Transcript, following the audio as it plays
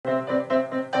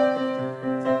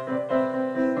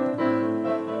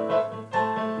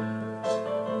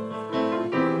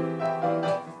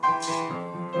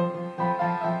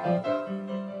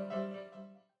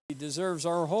deserves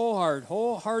our whole heart,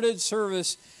 wholehearted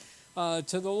service to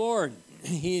the Lord.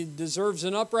 He deserves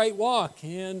an upright walk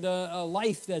and a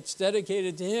life that's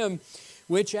dedicated to Him,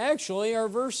 which actually our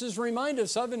verses remind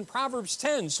us of in Proverbs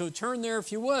 10. So turn there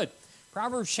if you would.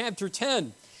 Proverbs chapter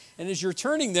 10. And as you're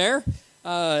turning there,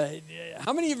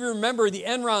 how many of you remember the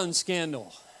Enron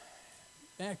scandal?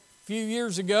 Back a few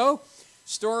years ago,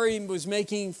 story was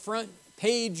making front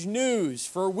page news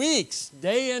for weeks,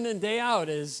 day in and day out,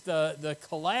 as the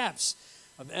collapse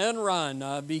of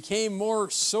Enron became more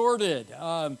sordid.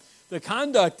 The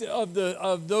conduct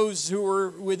of those who were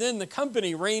within the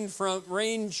company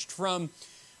ranged from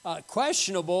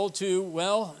questionable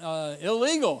to,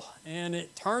 illegal. And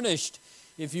it tarnished,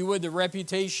 if you would, the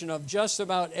reputation of just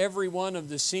about every one of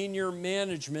the senior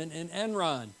management in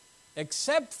Enron,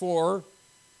 except for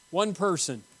one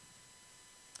person.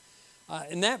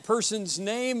 And that person's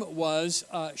name was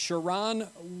Sharon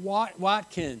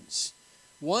Watkins.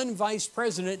 One vice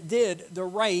president did the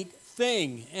right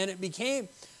thing, and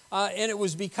it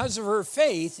was because of her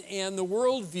faith and the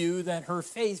worldview that her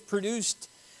faith produced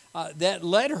that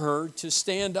led her to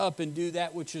stand up and do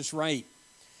that which is right.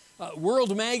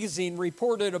 World Magazine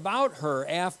reported about her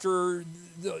after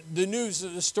the news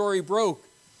of the story broke.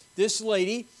 This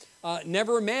lady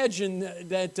never imagined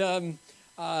that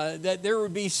there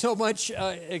would be so much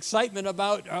excitement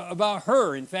about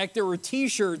her. In fact, there were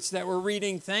T-shirts that were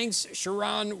reading, "Thanks,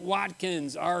 Sharon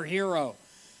Watkins, our hero,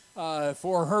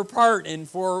 for her part and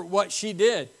for what she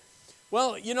did."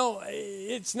 Well,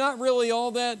 it's not really all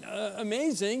that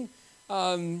amazing.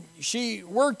 She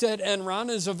worked at Enron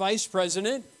as a vice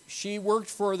president. She worked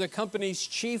for the company's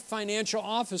chief financial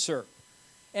officer.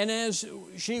 And as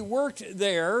she worked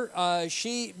there,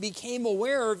 she became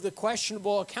aware of the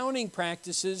questionable accounting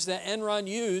practices that Enron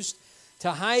used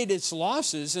to hide its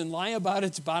losses and lie about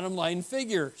its bottom line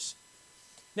figures.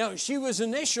 Now, she was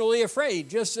initially afraid,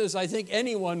 just as I think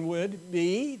anyone would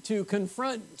be, to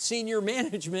confront senior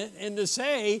management and to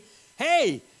say,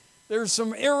 "Hey, there's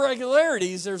some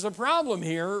irregularities, there's a problem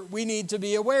here we need to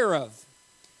be aware of."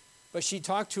 But she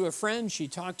talked to a friend, she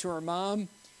talked to her mom,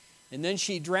 and then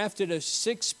she drafted a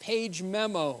 6-page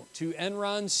memo to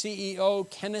Enron CEO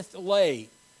Kenneth Lay.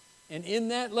 And in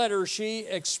that letter, she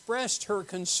expressed her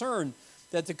concern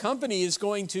that the company is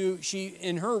going to,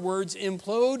 in her words,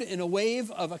 implode in a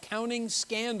wave of accounting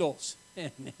scandals.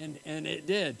 And it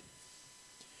did.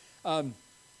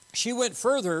 She went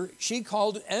further. She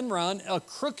called Enron a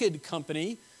crooked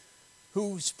company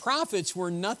whose profits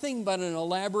were nothing but an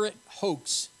elaborate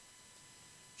hoax.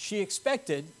 She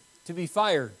expected to be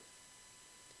fired.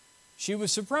 She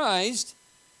was surprised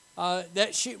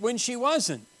when she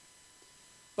wasn't.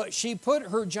 But she put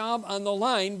her job on the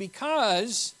line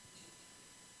because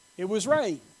it was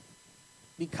right,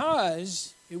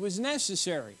 because it was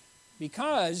necessary,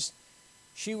 because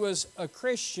she was a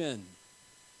Christian.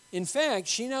 In fact,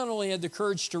 she not only had the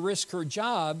courage to risk her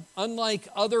job, unlike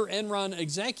other Enron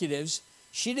executives,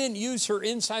 she didn't use her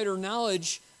insider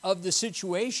knowledge of the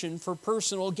situation for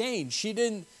personal gain. She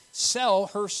didn't sell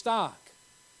her stock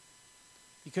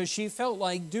because she felt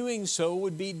like doing so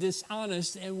would be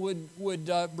dishonest and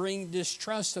would bring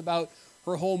distrust about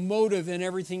her whole motive and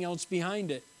everything else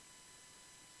behind it.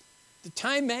 The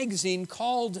Time magazine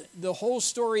called the whole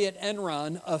story at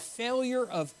Enron a failure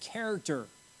of character.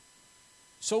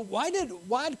 So why did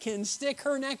Watkins stick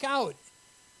her neck out?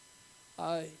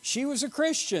 She was a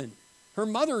Christian. Her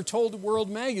mother told World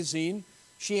Magazine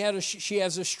she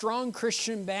has a strong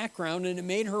Christian background, and it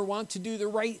made her want to do the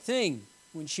right thing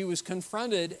when she was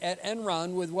confronted at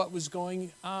Enron with what was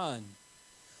going on.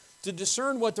 To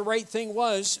discern what the right thing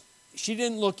was, she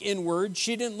didn't look inward.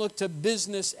 She didn't look to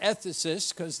business ethicists,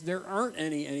 because there aren't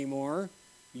any anymore.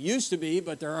 Used to be,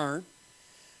 but there aren't.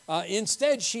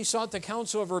 Instead, she sought the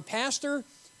counsel of her pastor,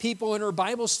 people in her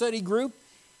Bible study group,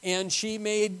 and she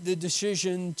made the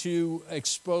decision to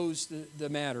expose the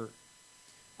matter.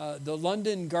 The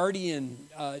London Guardian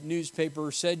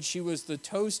newspaper said she was the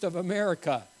toast of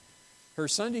America. Her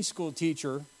Sunday school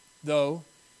teacher, though,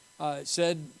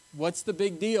 said, "What's the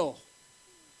big deal?"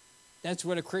 That's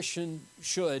what a Christian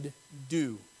should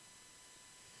do.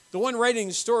 The one writing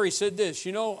the story said this,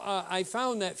 I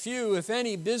found that few, if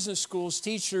any, business schools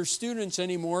teach their students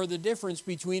anymore the difference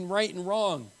between right and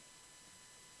wrong.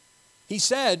 He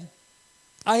said,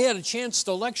 "I had a chance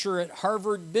to lecture at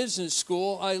Harvard Business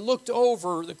School. I looked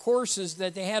over the courses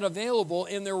that they had available,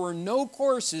 and there were no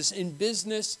courses in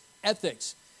business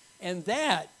ethics." And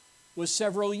that was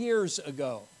several years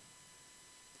ago.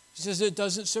 He says, "It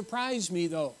doesn't surprise me,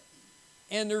 though.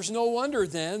 And there's no wonder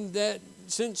then that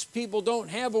since people don't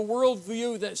have a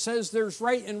worldview that says there's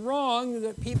right and wrong,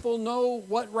 that people know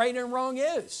what right and wrong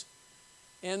is.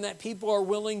 and that people are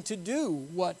willing to do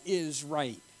what is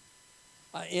right.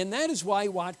 And that is why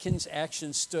Watkins'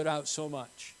 actions stood out so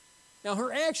much. Now,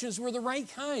 her actions were the right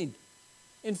kind.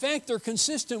 In fact, they're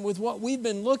consistent with what we've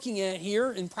been looking at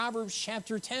here in Proverbs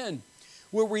chapter 10,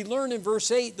 where we learn in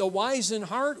verse 8, the wise in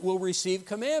heart will receive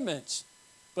commandments,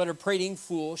 but a prating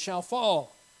fool shall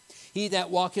fall. He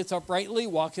that walketh uprightly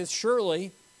walketh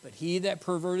surely, but he that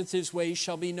perverteth his ways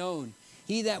shall be known.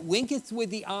 He that winketh with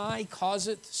the eye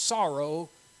causeth sorrow,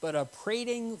 but a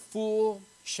prating fool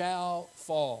shall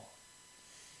fall.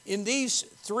 In these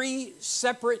three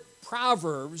separate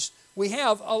proverbs, we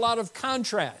have a lot of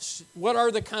contrasts. What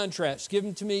are the contrasts? Give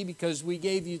them to me, because we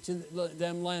gave you to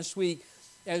them last week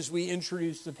as we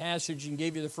introduced the passage and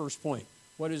gave you the first point.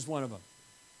 What is one of them?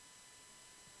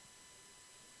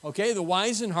 Okay, the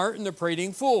wise in heart and the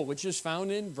prating fool, which is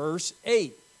found in verse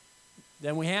 8.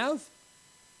 Then we have,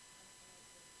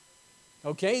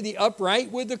 okay, the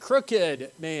upright with the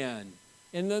crooked man.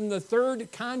 And then the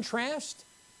third contrast,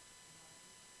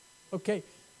 okay,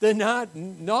 the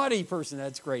naughty person.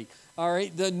 That's great. All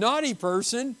right, the naughty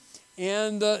person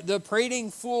and the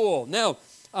prating fool. Now,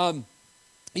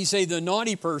 you say the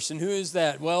naughty person, who is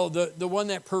that? Well, the one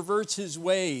that perverts his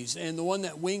ways and the one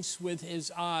that winks with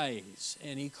his eyes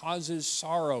and he causes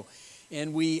sorrow.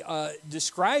 And we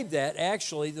described that,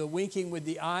 actually, the winking with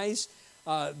the eyes,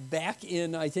 back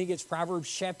in, I think it's Proverbs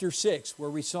chapter 6, where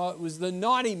we saw it was the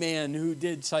naughty man who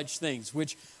did such things,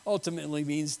 which ultimately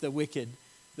means the wicked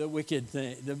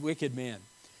man.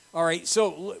 All right,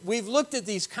 so we've looked at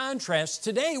these contrasts.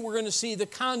 Today we're going to see the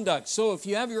conduct. So if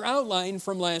you have your outline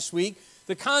from last week,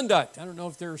 the conduct. I don't know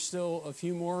if there are still a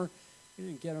few more. We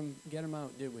didn't get them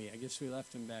out, did we? I guess we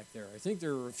left them back there. I think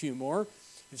there are a few more.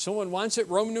 If someone wants it,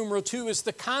 Roman numeral 2 is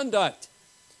the conduct.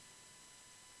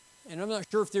 And I'm not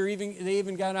sure if they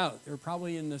even got out. They're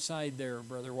probably in the side there,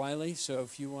 Brother Wiley. So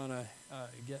if you want to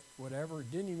get whatever.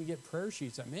 Didn't even get prayer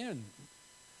sheets. Man,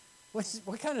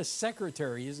 what kind of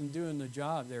secretary isn't doing the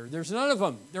job there? There's none of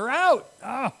them. They're out.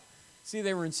 Oh. See,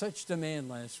 they were in such demand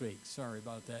last week. Sorry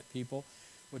about that, people.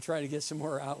 We'll try to get some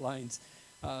more outlines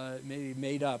maybe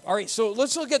made up. All right, so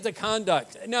let's look at the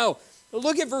conduct. Now,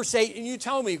 look at verse 8, and you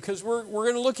tell me, because we're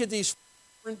going to look at these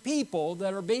different people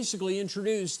that are basically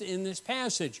introduced in this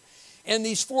passage. And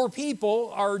these four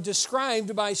people are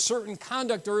described by certain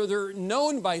conduct, or they're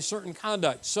known by certain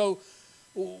conduct. So,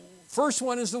 first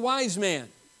one is the wise man.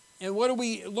 And what do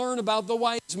we learn about the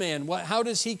wise man? How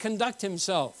does he conduct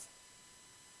himself?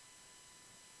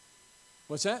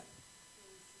 What's that?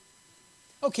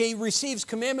 Okay, he receives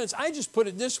commandments. I just put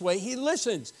it this way. He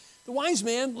listens. The wise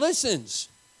man listens.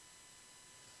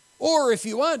 Or if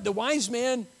you want, the wise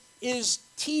man is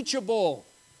teachable.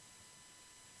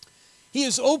 He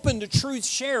is open to truth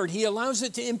shared. He allows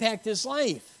it to impact his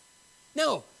life.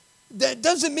 Now, that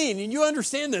doesn't mean, and you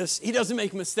understand this, he doesn't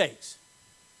make mistakes.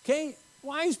 Okay?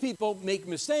 Wise people make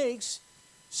mistakes.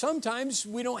 Sometimes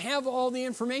we don't have all the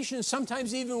information.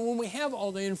 Sometimes even when we have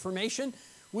all the information,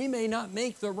 we may not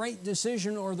make the right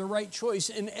decision or the right choice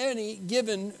in any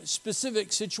given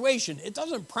specific situation. It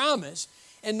doesn't promise,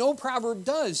 and no proverb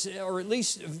does, or at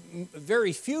least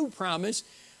very few promise,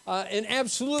 an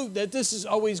absolute that this is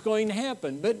always going to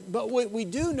happen. But what we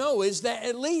do know is that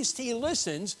at least he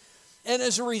listens, and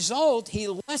as a result, he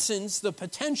lessens the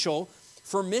potential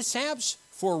for mishaps,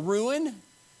 for ruin,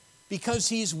 because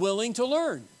he's willing to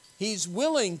learn. He's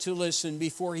willing to listen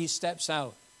before he steps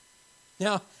out.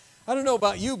 Now, I don't know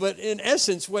about you, but in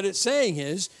essence, what it's saying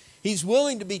is he's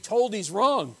willing to be told he's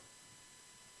wrong.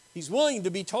 He's willing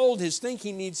to be told his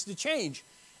thinking needs to change.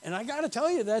 And I got to tell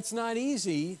you, that's not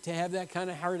easy to have that kind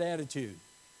of hard attitude.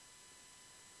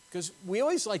 Because we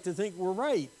always like to think we're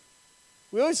right.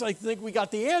 We always like to think we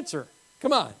got the answer.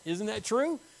 Come on, isn't that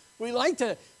true? We like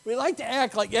to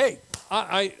act like, hey,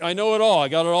 I know it all. I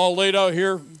got it all laid out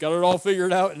here, got it all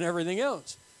figured out and everything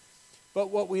else. But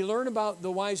what we learn about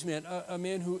the wise man, a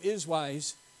man who is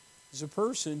wise, is a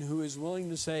person who is willing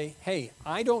to say, hey,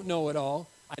 I don't know it all.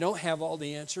 I don't have all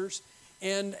the answers.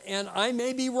 And I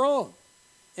may be wrong.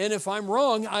 And if I'm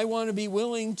wrong, I want to be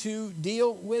willing to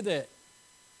deal with it.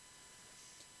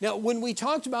 Now, when we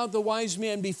talked about the wise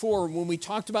man before, when we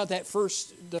talked about the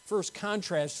first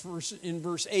contrast in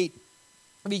verse 8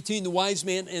 between the wise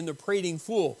man and the prating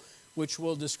fool, which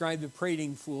will describe the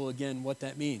prating fool again, what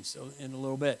that means in a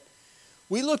little bit.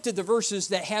 We looked at the verses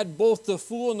that had both the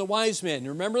fool and the wise man.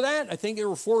 Remember that? I think there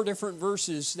were 4 different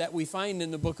verses that we find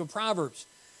in the book of Proverbs.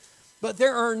 But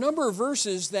there are a number of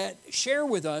verses that share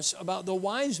with us about the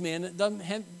wise man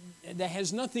that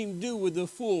has nothing to do with the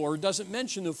fool or doesn't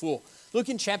mention the fool. Look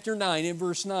in chapter 9 in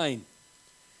verse 9.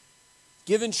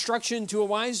 Give instruction to a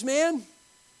wise man.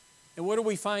 And what do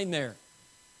we find there?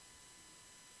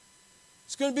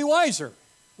 He's going to be wiser.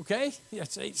 Okay? Yeah,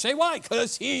 say why?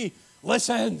 Because he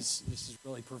listens. This is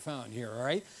really profound here, all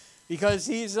right? Because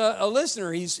he's a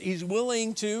listener. He's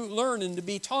willing to learn and to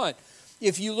be taught.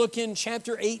 If you look in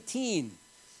chapter 18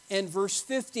 and verse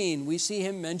 15, we see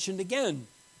him mentioned again.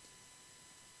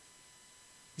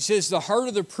 He says, the heart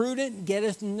of the prudent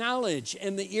getteth knowledge,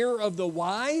 and the ear of the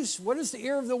wise, what does the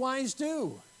ear of the wise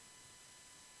do?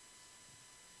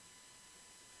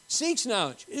 Seeks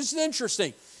knowledge. Isn't it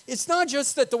interesting? It's not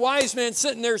just that the wise man's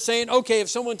sitting there saying, okay, if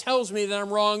someone tells me that I'm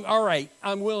wrong, all right,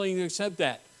 I'm willing to accept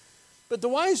that. But the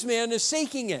wise man is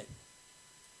seeking it.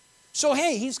 So,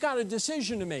 hey, he's got a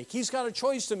decision to make. He's got a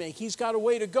choice to make. He's got a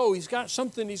way to go. He's got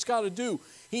something he's got to do.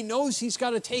 He knows he's got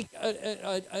to take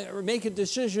or make a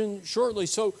decision shortly.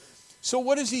 So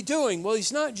what is he doing? Well,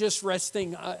 he's not just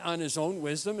resting on his own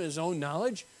wisdom, his own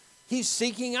knowledge. He's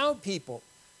seeking out people.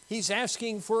 He's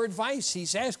asking for advice.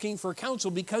 He's asking for counsel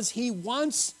because he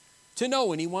wants to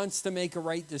know and he wants to make a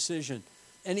right decision.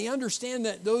 And he understands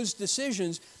that those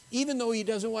decisions, even though he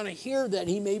doesn't want to hear that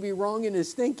he may be wrong in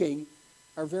his thinking,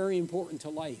 are very important to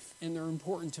life, and they're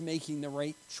important to making the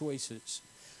right choices.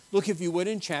 Look, if you would,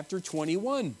 in chapter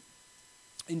 21.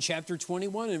 In chapter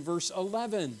 21, in verse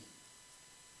 11.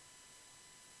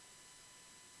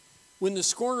 When the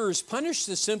scorner is punished,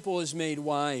 the simple is made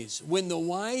wise. When the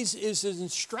wise is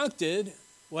instructed,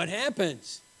 what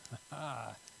happens?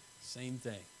 Same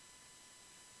thing.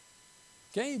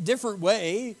 Okay, different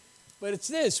way, but it's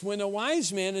this. When a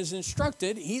wise man is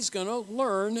instructed, he's going to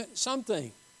learn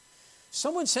something.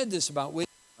 Someone said this about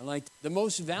wisdom. I like the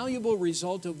most valuable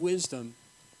result of wisdom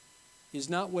is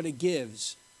not what it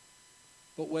gives,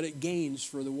 but what it gains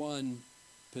for the one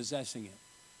possessing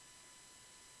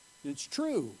it. It's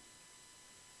true.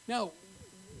 Now,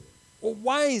 a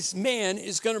wise man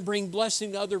is going to bring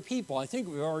blessing to other people. I think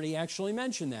we've already actually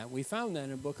mentioned that. We found that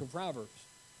in the book of Proverbs.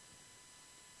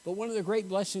 But one of the great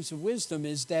blessings of wisdom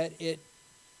is that it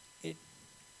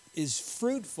is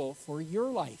fruitful for your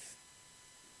life.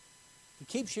 It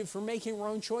keeps you from making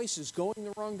wrong choices, going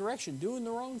the wrong direction, doing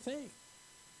the wrong thing.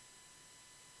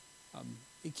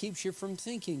 It keeps you from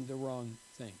thinking the wrong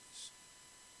things.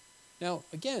 Now,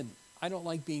 again, I don't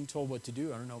like being told what to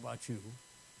do. I don't know about you.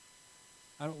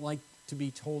 I don't like to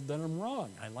be told that I'm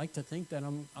wrong. I like to think that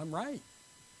I'm right.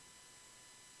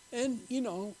 And,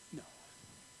 no,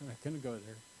 I'm not going to go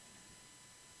there.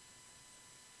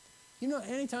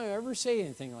 Anytime I ever say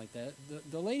anything like that,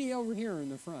 the lady over here in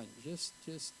the front just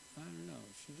I don't know.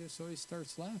 She just always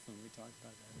starts laughing when we talk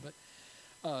about that.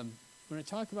 But when I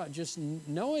talk about just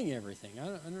knowing everything, I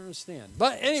don't understand.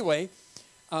 But anyway,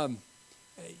 I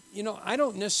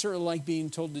don't necessarily like being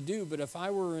told to do, but if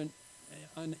I were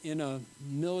in a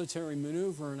military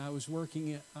maneuver and I was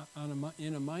working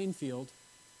in a minefield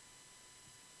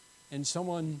and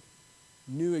someone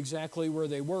knew exactly where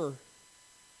they were, it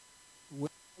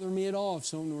wouldn't bother me at all if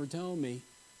someone were telling me,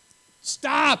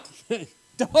 stop!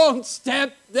 Don't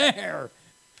step there.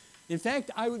 In fact,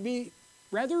 I would be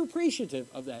rather appreciative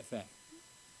of that fact.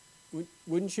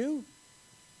 Wouldn't you?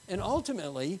 And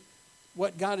ultimately,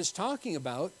 what God is talking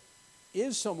about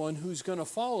is someone who's going to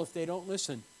fall if they don't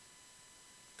listen.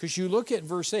 Because you look at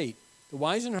verse 8. The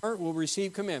wise in heart will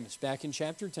receive commandments. Back in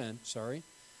chapter 10, sorry.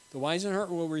 The wise in heart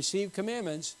will receive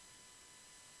commandments.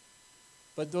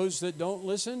 But those that don't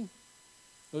listen,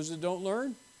 those that don't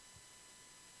learn,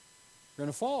 are going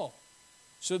to fall.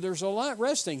 So there's a lot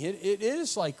resting. It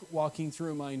is like walking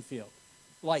through a minefield,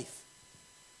 life.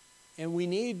 And we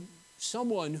need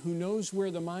someone who knows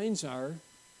where the mines are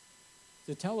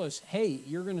to tell us, hey,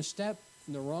 you're going to step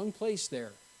in the wrong place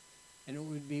there. And it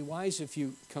would be wise if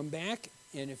you come back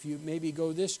and if you maybe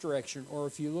go this direction, or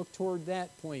if you look toward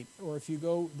that point, or if you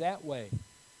go that way.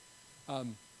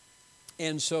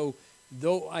 And so,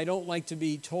 though I don't like to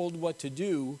be told what to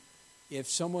do, if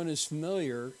someone is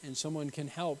familiar and someone can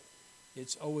help,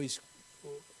 it's always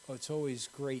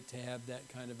great to have that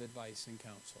kind of advice and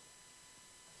counsel.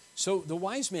 So the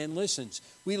wise man listens.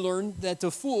 We learned that the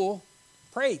fool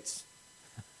prates.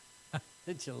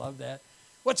 Did you love that?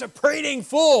 What's a prating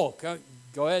fool?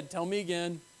 Go ahead, tell me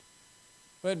again.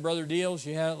 Go ahead, Brother Deals.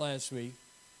 You had it last week.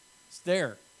 It's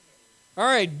there. All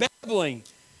right, babbling.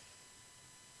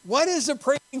 What is a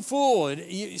prating fool?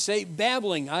 You say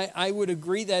babbling. I would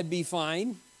agree that'd be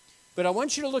fine. But I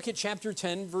want you to look at chapter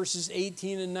 10, verses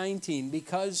 18 and 19,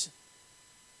 because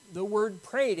the word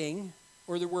prating,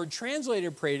 or the word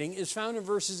translated prating, is found in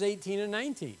verses 18 and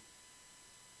 19.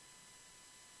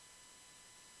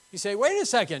 You say, wait a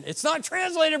second, it's not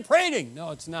translated prating.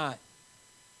 No, it's not.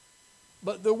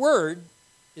 But the word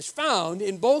is found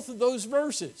in both of those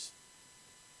verses.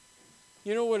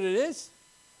 You know what it is?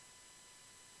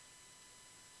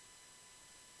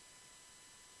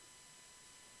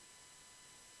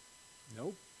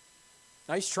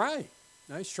 Nice try.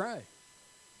 Nice try.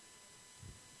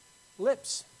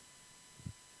 Lips.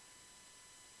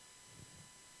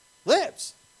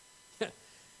 Lips.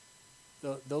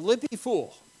 the lippy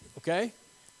fool, okay?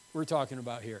 We're talking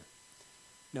about here.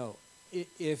 No,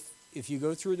 if you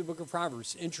go through the book of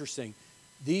Proverbs, interesting.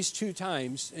 These two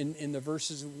times in the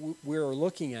verses we're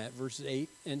looking at, verses 8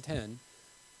 and 10,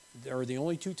 are the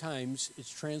only two times it's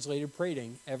translated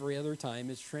prating. Every other time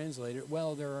it's translated,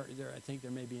 well, I think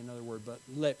there may be another word, but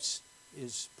lips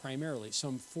is primarily.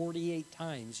 Some 48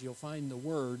 times you'll find the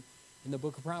word in the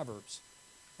book of Proverbs,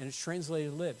 and it's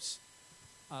translated lips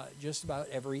just about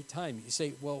every time. You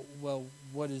say, well,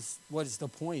 what is the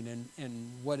point,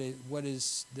 and what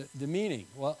is the meaning?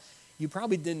 Well, you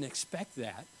probably didn't expect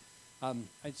that.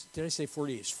 Did I say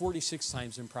 48? It's 46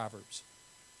 times in Proverbs.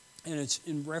 And it's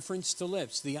in reference to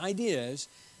lips. The idea is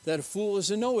that a fool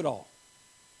is a know-it-all.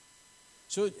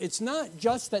 So it's not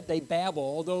just that they babble,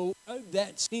 although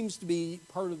that seems to be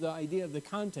part of the idea of the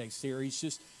context here.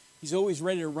 He's always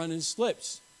ready to run his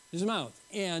lips, his mouth.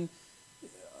 And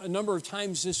a number of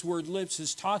times this word lips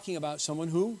is talking about someone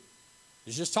who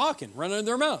is just talking, running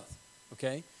their mouth.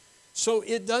 Okay? So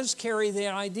it does carry the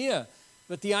idea.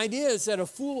 But the idea is that a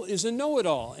fool is a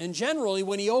know-it-all. And generally,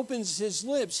 when he opens his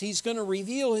lips, he's going to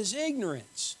reveal his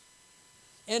ignorance.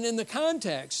 And in the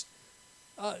context,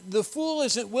 the fool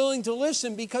isn't willing to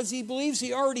listen because he believes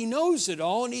he already knows it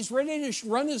all, and he's ready to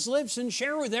run his lips and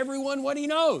share with everyone what he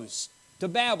knows, to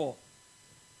babble.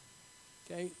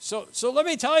 Okay, so let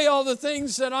me tell you all the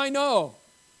things that I know.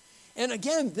 And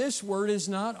again, this word is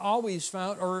not always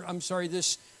found, or I'm sorry,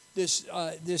 this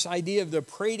idea of the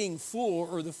prating fool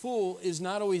or the fool is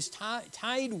not always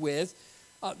tied with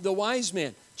the wise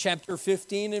man. Chapter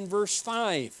 15 and verse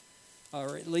 5,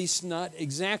 or at least not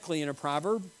exactly in a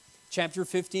proverb. Chapter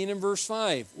 15 and verse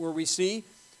 5, where we see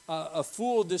a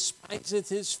fool despiseth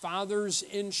his father's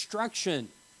instruction,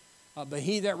 but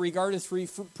he that regardeth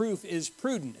reproof is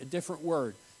prudent, a different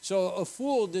word. So a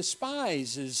fool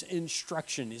despises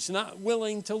instruction. He's not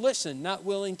willing to listen, not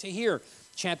willing to hear.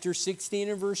 Chapter 16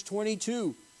 and verse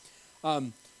 22.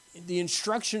 The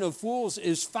instruction of fools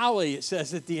is folly, it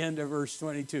says at the end of verse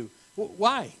 22.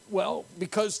 Why? Well,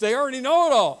 because they already know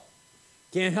it all.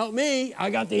 Can't help me. I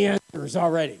got the answers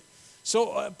already.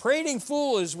 So a prating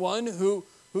fool is one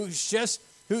whose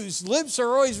lips are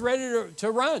always ready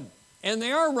to run. And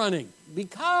they are running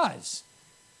because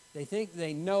they think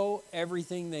they know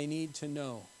everything they need to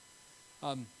know.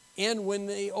 And when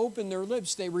they open their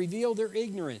lips, they reveal their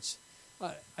ignorance.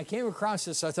 I came across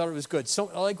this. I thought it was good.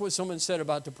 I like what someone said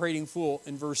about the prating fool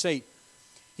in verse 8.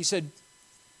 He said,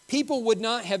 people would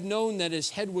not have known that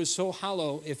his head was so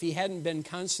hollow if he hadn't been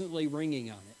constantly ringing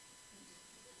on it.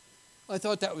 I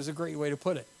thought that was a great way to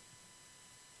put it.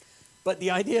 But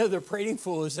the idea of the prating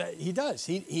fool is that he does.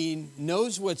 He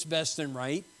knows what's best and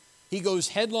right. He goes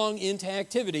headlong into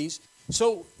activities.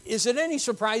 So is it any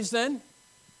surprise then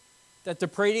that the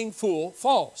prating fool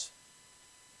falls?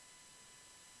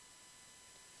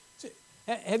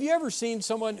 Have you ever seen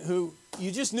someone who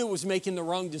you just knew was making the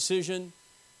wrong decision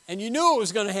and you knew it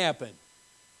was going to happen?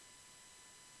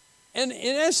 And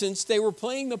in essence, they were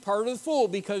playing the part of the fool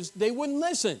because they wouldn't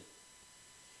listen.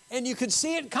 And you could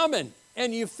see it coming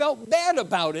and you felt bad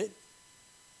about it,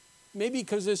 maybe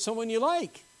because there's someone you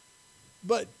like.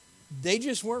 But they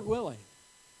just weren't willing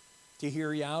to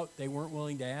hear you out. They weren't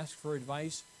willing to ask for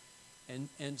advice.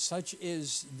 And such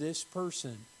is this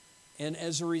person. And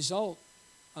as a result,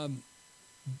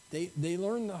 they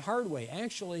learn the hard way.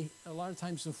 Actually, a lot of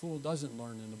times the fool doesn't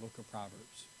learn in the book of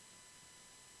Proverbs.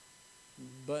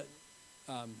 But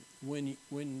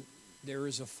when there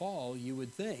is a fall, you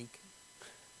would think,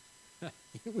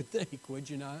 would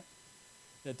you not,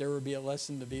 that there would be a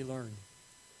lesson to be learned.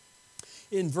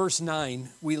 In verse 9,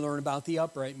 we learn about the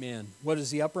upright man. What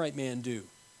does the upright man do?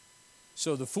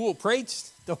 So the fool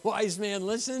prates, the wise man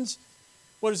listens.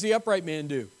 What does the upright man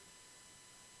do?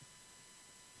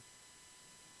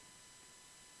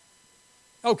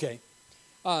 Okay,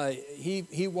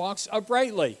 he walks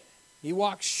uprightly. He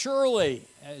walks surely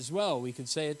as well, we could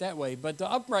say it that way. But the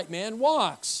upright man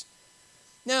walks.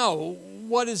 Now,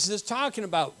 what is this talking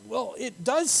about? Well, it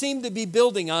does seem to be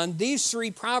building on, these three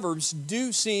proverbs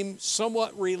do seem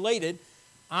somewhat related.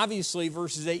 Obviously,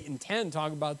 verses 8 and 10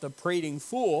 talk about the prating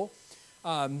fool.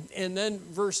 And then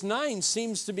verse 9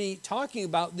 seems to be talking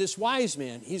about this wise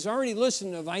man. He's already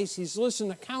listened to advice. He's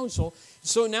listened to counsel.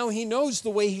 So now he knows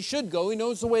the way he should go. He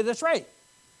knows the way that's right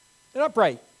and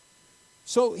upright.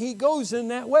 So he goes in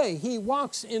that way. He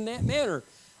walks in that manner.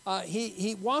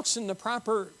 He walks in the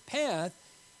proper path.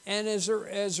 And as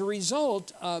a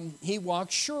result, he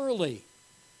walks surely.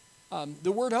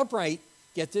 The word upright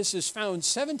Yet this is found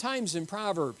 7 times in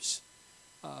Proverbs.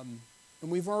 And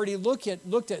we've already looked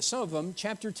at some of them.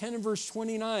 Chapter 10 and verse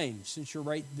 29, since you're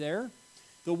right there.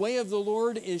 The way of the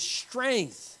Lord is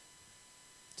strength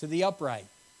to the upright,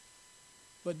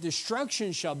 but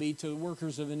destruction shall be to the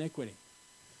workers of iniquity.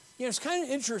 You know, it's kind of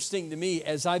interesting to me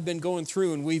as I've been going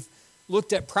through and we've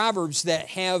looked at Proverbs that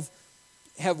have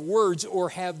words or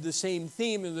have the same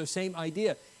theme and the same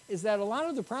idea, is that a lot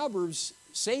of the Proverbs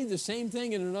say the same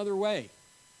thing in another way.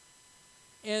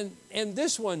 And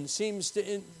this one seems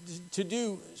to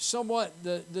do somewhat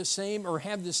the same or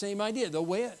have the same idea. The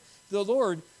way of the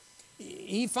Lord,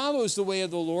 he follows the way of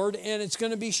the Lord, and it's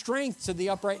going to be strength to the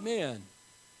upright man.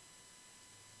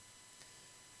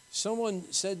 Someone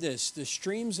said this, the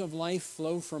streams of life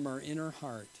flow from our inner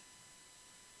heart.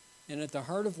 And at the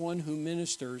heart of one who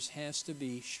ministers has to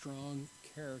be strong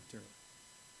character.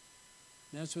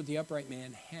 And that's what the upright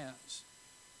man has.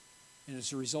 And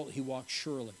as a result, he walks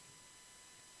surely.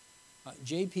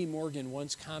 J.P. Morgan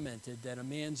once commented that a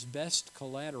man's best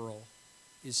collateral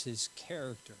is his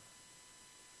character.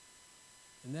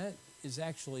 And that is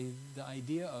actually the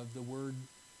idea of the word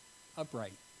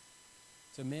upright.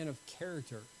 It's a man of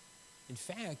character. In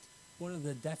fact, one of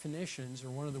the definitions or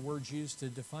one of the words used to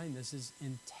define this is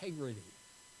integrity.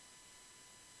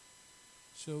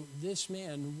 So this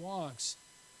man walks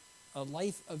a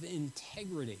life of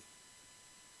integrity.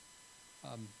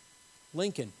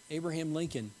 Abraham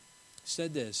Lincoln,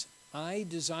 said this, I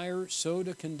desire so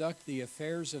to conduct the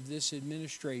affairs of this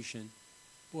administration.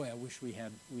 Boy, I wish we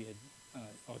had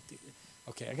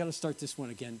okay, I got to start this one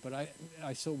again, but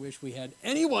I so wish we had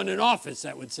anyone in office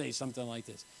that would say something like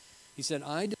this. He said,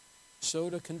 I desire so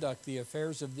to conduct the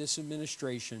affairs of this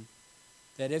administration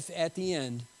that if at the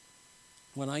end,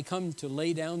 when I come to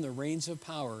lay down the reins of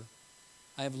power,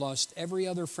 I have lost every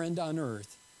other friend on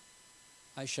earth,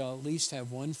 I shall at least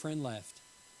have one friend left,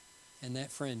 and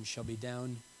that friend shall be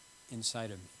down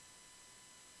inside of me.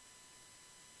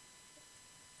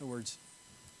 In other words,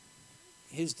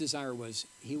 his desire was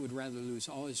he would rather lose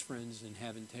all his friends and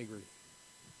have integrity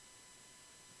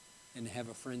and have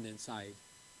a friend inside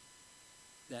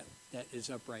that is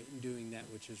upright and doing that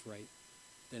which is right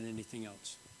than anything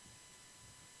else.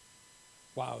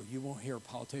 Wow, you won't hear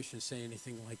politicians say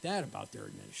anything like that about their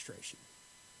administration.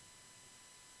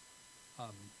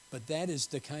 But that is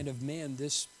the kind of man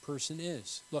this person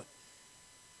is. Look,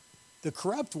 the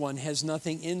corrupt one has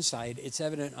nothing inside. It's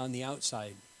evident on the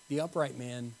outside. The upright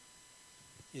man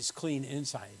is clean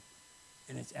inside,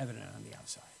 and it's evident on the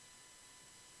outside.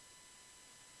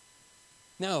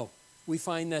 Now, we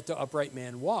find that the upright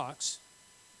man walks,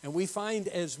 and we find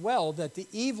as well that the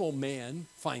evil man,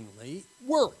 finally,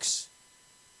 works.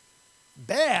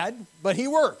 Bad, but he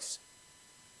works.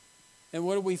 And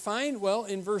what do we find? Well,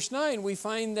 in verse 9, we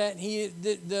find that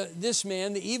this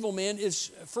man, the evil man,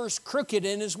 is first crooked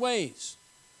in his ways.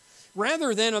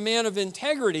 Rather than a man of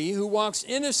integrity who walks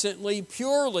innocently,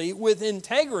 purely, with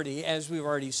integrity, as we've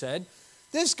already said,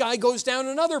 this guy goes down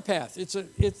another path. It's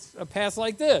a path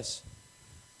like this.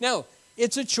 Now,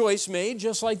 it's a choice made,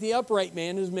 just like the upright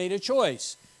man has made a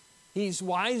choice. He's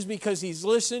wise because he's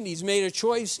listened. He's made a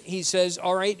choice. He says,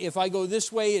 all right, if I go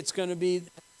this way, it's going to be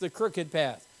the crooked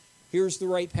path. Here's the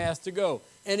right path to go.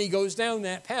 And he goes down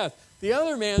that path. The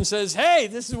other man says, hey,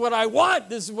 this is what I want.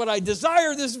 This is what I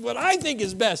desire. This is what I think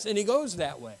is best. And he goes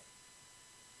that way.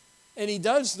 And he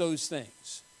does those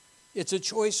things. It's a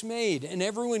choice made, and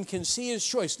everyone can see his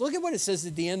choice. Look at what it says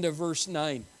at the end of verse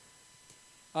 9.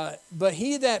 But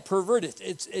he that perverteth,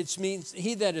 it means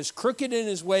he that is crooked in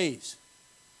his ways.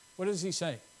 What does he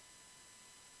say?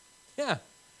 Yeah,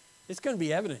 it's going to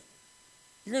be evident.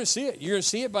 You're going to see it. You're going to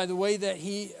see it by the way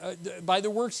that by the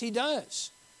works he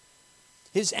does.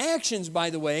 His actions,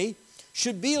 by the way,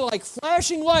 should be like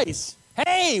flashing lights.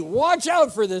 Hey, watch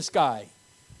out for this guy.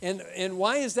 And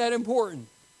why is that important?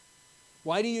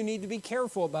 Why do you need to be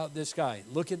careful about this guy?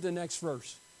 Look at the next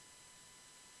verse.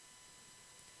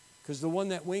 Because the one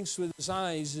that winks with his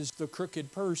eyes is the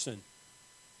crooked person.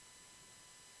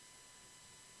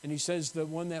 And he says the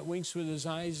one that winks with his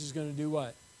eyes is going to do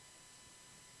what?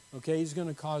 Okay, he's going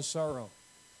to cause sorrow.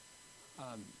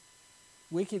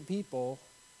 Wicked people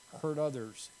hurt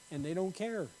others, and they don't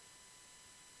care.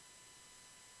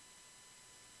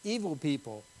 Evil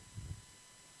people,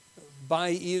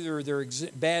 by either their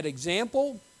bad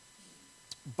example,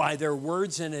 by their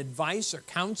words and advice or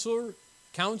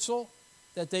counsel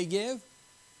that they give,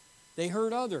 they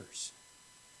hurt others.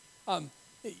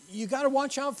 You got to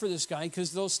watch out for this guy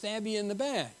because they'll stab you in the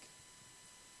back.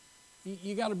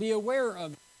 You got to be aware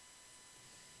of it.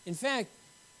 In fact,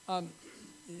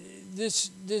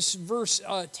 this verse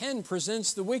 10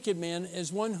 presents the wicked man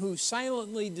as one who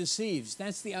silently deceives.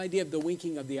 That's the idea of the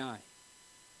winking of the eye.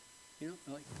 You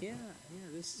know, like, yeah,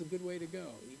 this is a good way to go.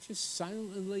 You just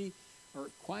silently or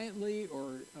quietly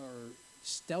or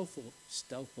stealthily.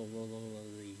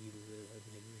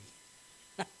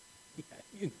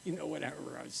 Yeah, you know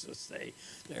whatever I was to say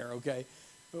there, okay?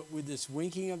 But with this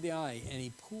winking of the eye, and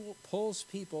he pulls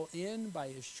people in by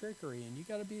his trickery, and you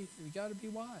got to be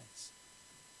wise.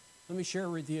 Let me share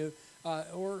with you,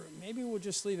 or maybe we'll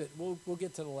just leave it. We'll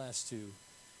get to the last two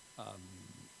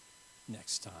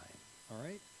next time. All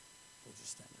right? We'll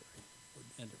just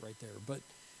end it right there. But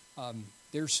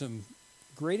there's some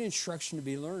great instruction to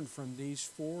be learned from these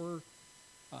four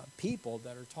people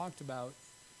that are talked about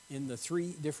in the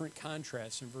three different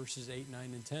contrasts in verses 8, 9,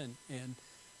 and 10. And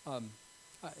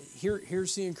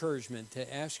here's the encouragement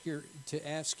to ask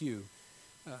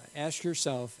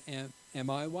yourself, am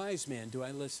I a wise man? Do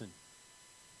I listen?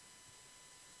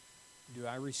 Do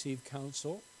I receive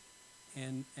counsel?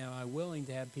 And am I willing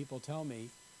to have people tell me,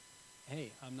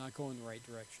 hey, I'm not going the right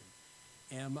direction?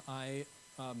 Am I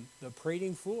the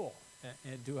prating fool?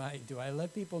 And do I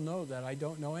let people know that I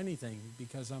don't know anything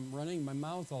because I'm running my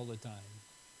mouth all the time,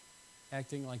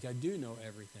 acting like I do know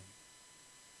everything,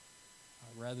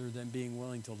 rather than being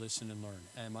willing to listen and learn?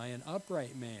 Am I an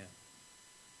upright man?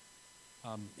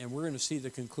 And we're going to see the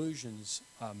conclusions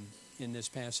in this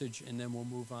passage, and then we'll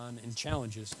move on, and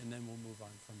challenges, and then we'll move on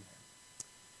from there.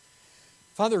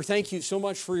 Father, thank you so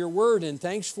much for your word, and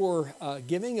thanks for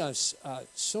giving us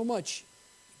so much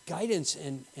guidance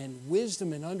and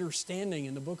wisdom and understanding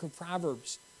in the book of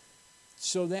Proverbs,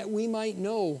 so that we might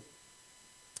know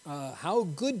how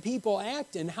good people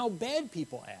act and how bad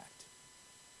people act,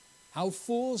 how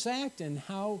fools act and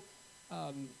how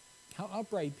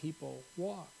upright people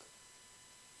walk.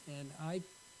 And I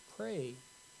pray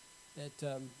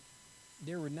that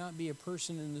there would not be a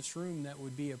person in this room that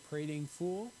would be a prating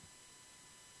fool,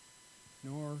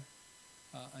 nor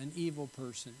an evil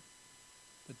person,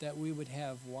 but that we would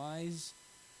have wise,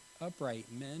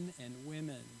 upright men and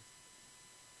women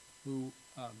who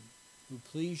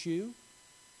please you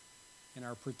and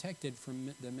are protected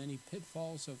from the many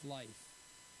pitfalls of life,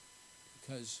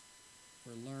 because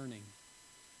we're learning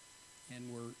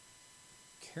and we're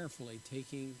carefully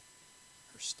taking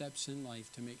our steps in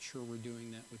life to make sure we're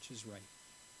doing that which is right.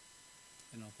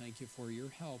 And I'll thank you for your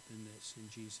help in this, in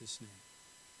Jesus' name.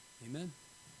 Amen.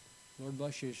 Lord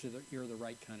bless you. You're the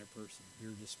right kind of person.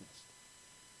 You're dismissed.